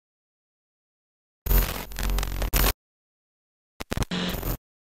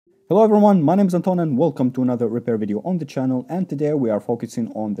Hello everyone, my name is Anton and welcome to another repair video on the channel, and today we are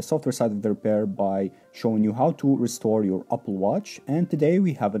focusing on the software side of the repair by showing you how to restore your Apple Watch. And today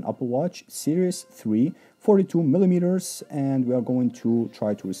we have an Apple Watch Series 3 42mm, and we are going to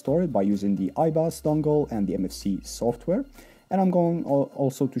try to restore it by using the iPass dongle and the MFC software. And I'm going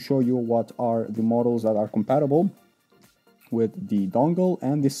also to show you what are the models that are compatible with the dongle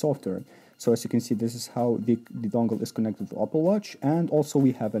and the software. So as you can see, this is how the dongle is connected to Apple Watch. And also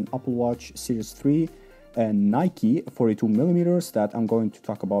we have an Apple Watch Series 3 and Nike 42mm that I'm going to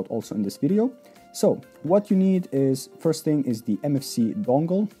talk about also in this video. So what you need is, first thing is the MFC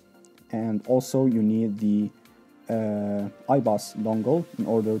dongle, and also you need the iPass dongle in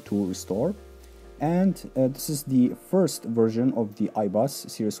order to restore. And this is the first version of the iPass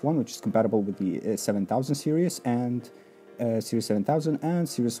Series 1, which is compatible with the 7000 series and Series 7000 and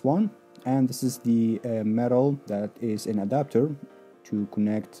Series 1. And this is the metal that is an adapter to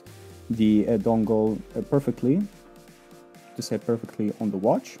connect the dongle perfectly, to set perfectly on the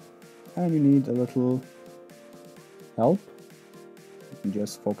watch. And you need a little help. You can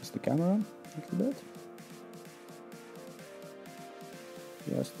just focus the camera a little bit.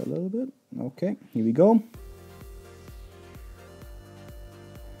 Just a little bit. Okay, here we go.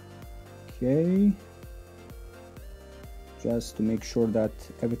 Okay. Just to make sure that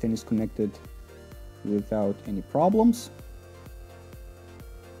everything is connected without any problems.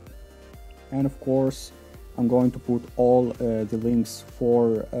 And of course, I'm going to put all the links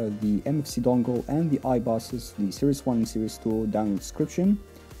for the MFC dongle and the iPasses, the Series 1 and Series 2, down in the description,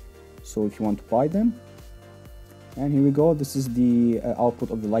 so if you want to buy them. And here we go, this is the output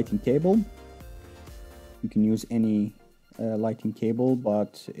of the lighting cable. You can use any lighting cable,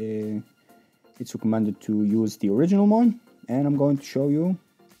 but it's recommended to use the original one. And I'm going to show you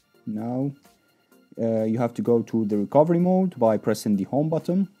now. You have to go to the recovery mode by pressing the home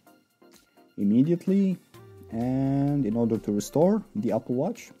button immediately, and in order to restore the Apple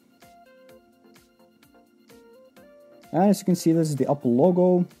Watch. And as you can see, this is the Apple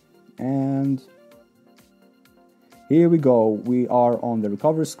logo, and here we go. We are on the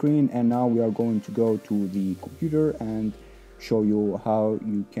recovery screen, and now we are going to go to the computer and show you how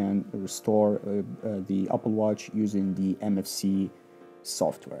you can restore the Apple Watch using the MFC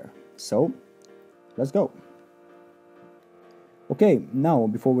software. So let's go. Okay, now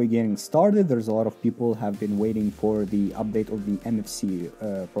before we're getting started, there's a lot of people have been waiting for the update of the MFC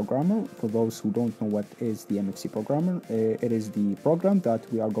Programmer. For those who don't know what is the MFC Programmer, it is the program that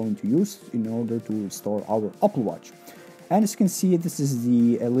we are going to use in order to restore our Apple Watch. And as you can see, this is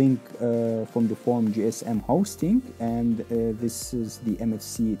the link from the forum GSM hosting, and this is the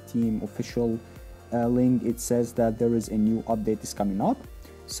MFC team official link. It says that there is a new update is coming up.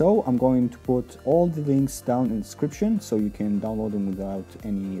 So I'm going to put all the links down in the description so you can download them without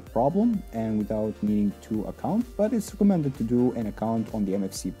any problem and without needing to account. But it's recommended to do an account on the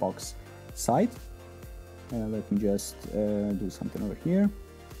MFC box site. Let me just do something over here.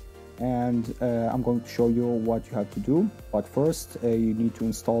 And I'm going to show you what you have to do. But first you need to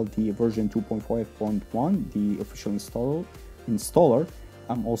install the version 2.5.1, the official installer.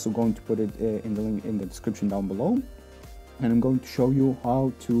 I'm also going to put it in the link in the description down below. And I'm going to show you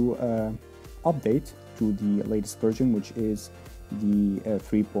how to update to the latest version, which is the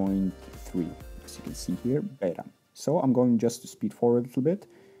 3.3, as you can see here, beta. So I'm going just to speed forward a little bit,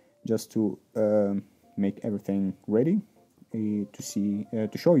 just to make everything ready to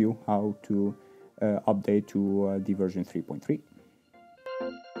show you how to update to the version 3.3.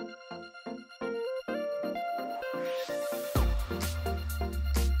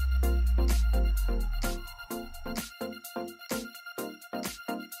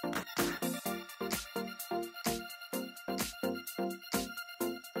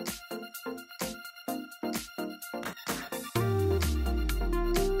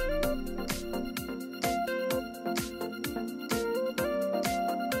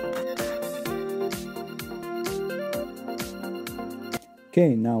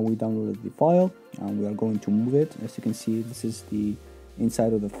 Okay, now we downloaded the file and we are going to move it. As you can see, this is the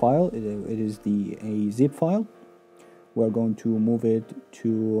inside of the file. It is a zip file. We're going to move it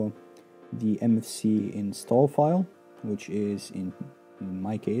to the MFC install file, which is in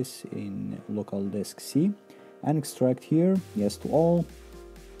my case in local disk C, and extract here, yes to all,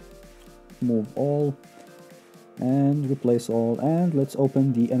 move all, and replace all. And let's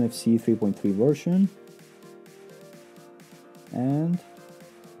open the MFC 3.3 version. And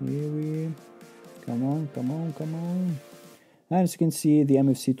here we come on. And as you can see, the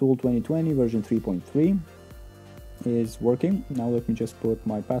MFC tool 2020 version 3.3 is working. Now let me just put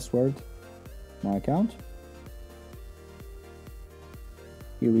my password, my account.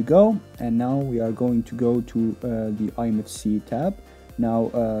 Here we go, and now we are going to go to the IMFC tab. Now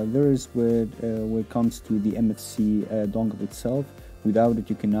there is when it comes to the MFC dongle itself, without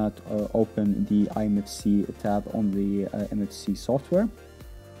it you cannot open the IMFC tab on the MFC software.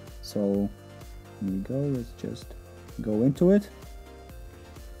 So here we go, let's just go into it,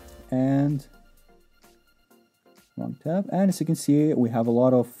 and wrong tab, and as you can see we have a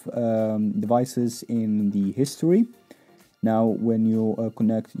lot of devices in the history. Now when you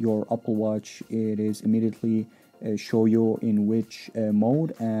connect your Apple Watch, it is immediately show you in which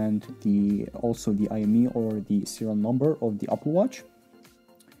mode, and also the IME or the serial number of the Apple Watch.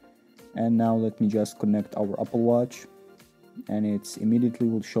 And now let me just connect our Apple Watch, and it's immediately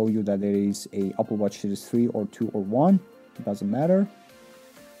will show you that there is a Apple Watch Series 3 or 2 or 1, it doesn't matter.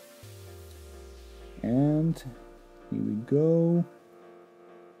 And here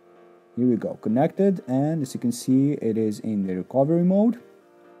we go, connected, and as you can see it is in the recovery mode.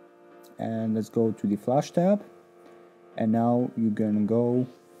 And let's go to the flash tab, and now you're gonna go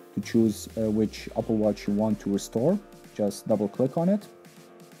to choose which Apple Watch you want to restore. Just double click on it,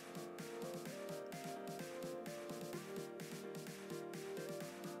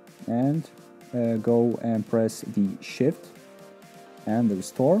 and go and press the shift and the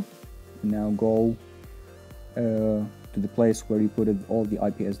restore. And now go to the place where you put all the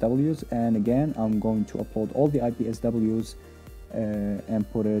IPSW's, and again I'm going to upload all the IPSW's and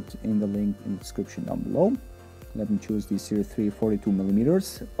put it in the link in the description down below. Let me choose the Series 3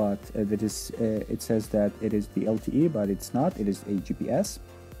 42mm, but it says that it is the LTE, but it's not, it is a GPS,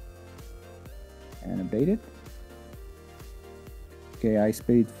 and update it. Okay, I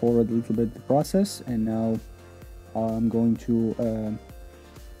sped forward a little bit the process, and now I'm going to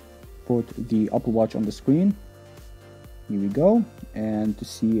put the Apple Watch on the screen. Here we go, and to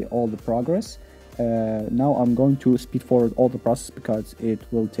see all the progress. Now I'm going to speed forward all the process because it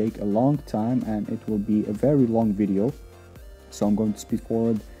will take a long time and it will be a very long video. So I'm going to speed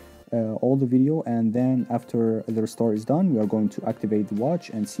forward all the video, and then after the restore is done, we are going to activate the watch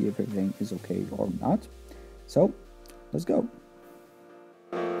and see if everything is okay or not. So let's go.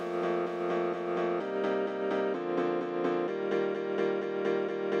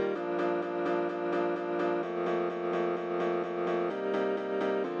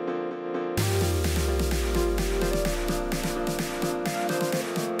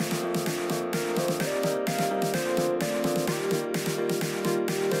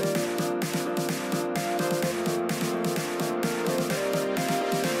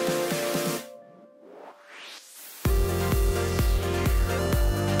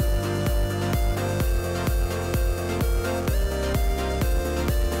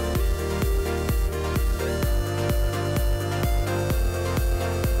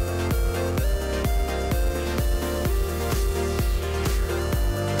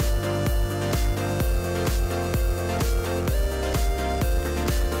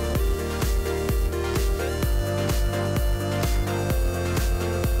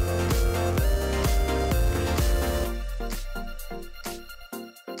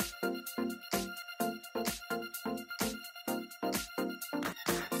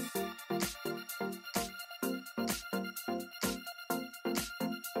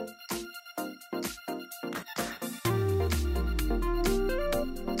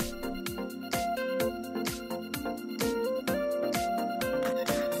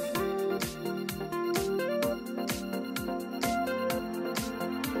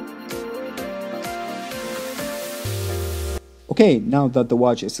 Okay, now that the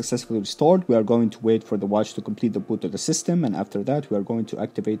watch is successfully restored, we are going to wait for the watch to complete the boot of the system, and after that we are going to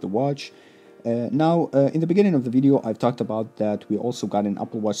activate the watch. In the beginning of the video I've talked about that we also got an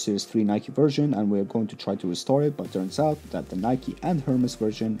Apple Watch Series 3 Nike version, and we're going to try to restore it, but turns out that the Nike and Hermes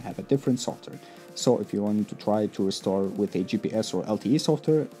version have a different software. So if you want to try to restore with a GPS or LTE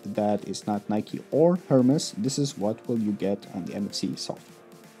software that is not Nike or Hermes, this is what will you get on the MFC software.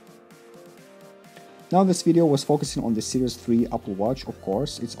 Now this video was focusing on the Series 3 Apple Watch. Of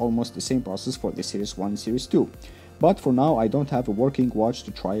course, it's almost the same process for the Series 1 and Series 2. But for now, I don't have a working watch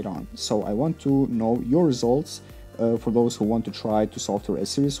to try it on. So I want to know your results. For those who want to try to software a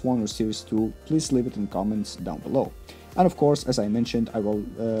Series 1 or Series 2, please leave it in the comments down below. And of course, as I mentioned, I will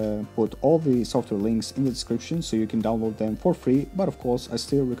put all the software links in the description so you can download them for free. But of course, I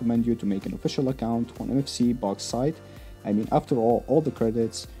still recommend you to make an official account on MFC site. I mean, after all the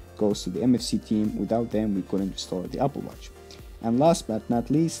credits goes to the MFC team. Without them, we couldn't restore the Apple Watch. And last but not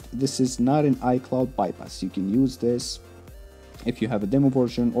least, this is not an Icloud Bypass. You can use this if you have a demo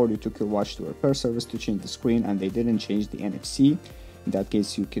version or you took your watch to a repair service to change the screen and they didn't change the NFC. In that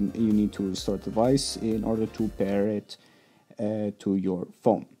case, you need to restore the device in order to pair it to your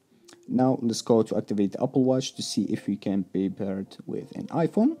phone. Now let's go to activate the Apple Watch to see if we can be paired with an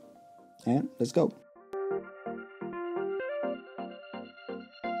iPhone, and let's go.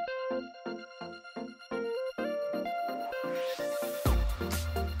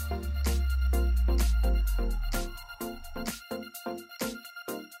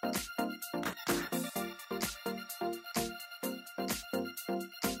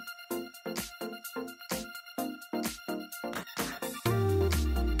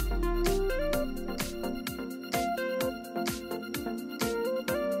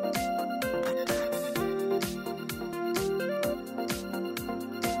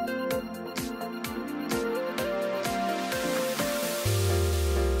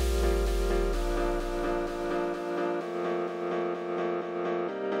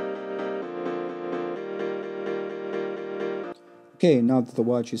 Okay, now that the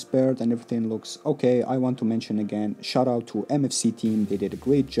watch is paired and everything looks okay, I want to mention again, shout out to MFC team, they did a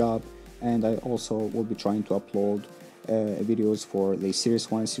great job, and I also will be trying to upload videos for the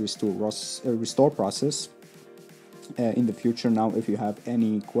Series 1 Series 2 restore process in the future. Now, if you have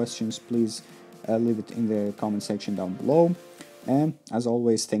any questions, please leave it in the comment section down below. And as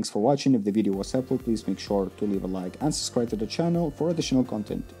always, thanks for watching. If the video was helpful, please make sure to leave a like and subscribe to the channel for additional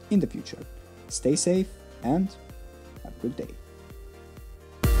content in the future. Stay safe and have a good day.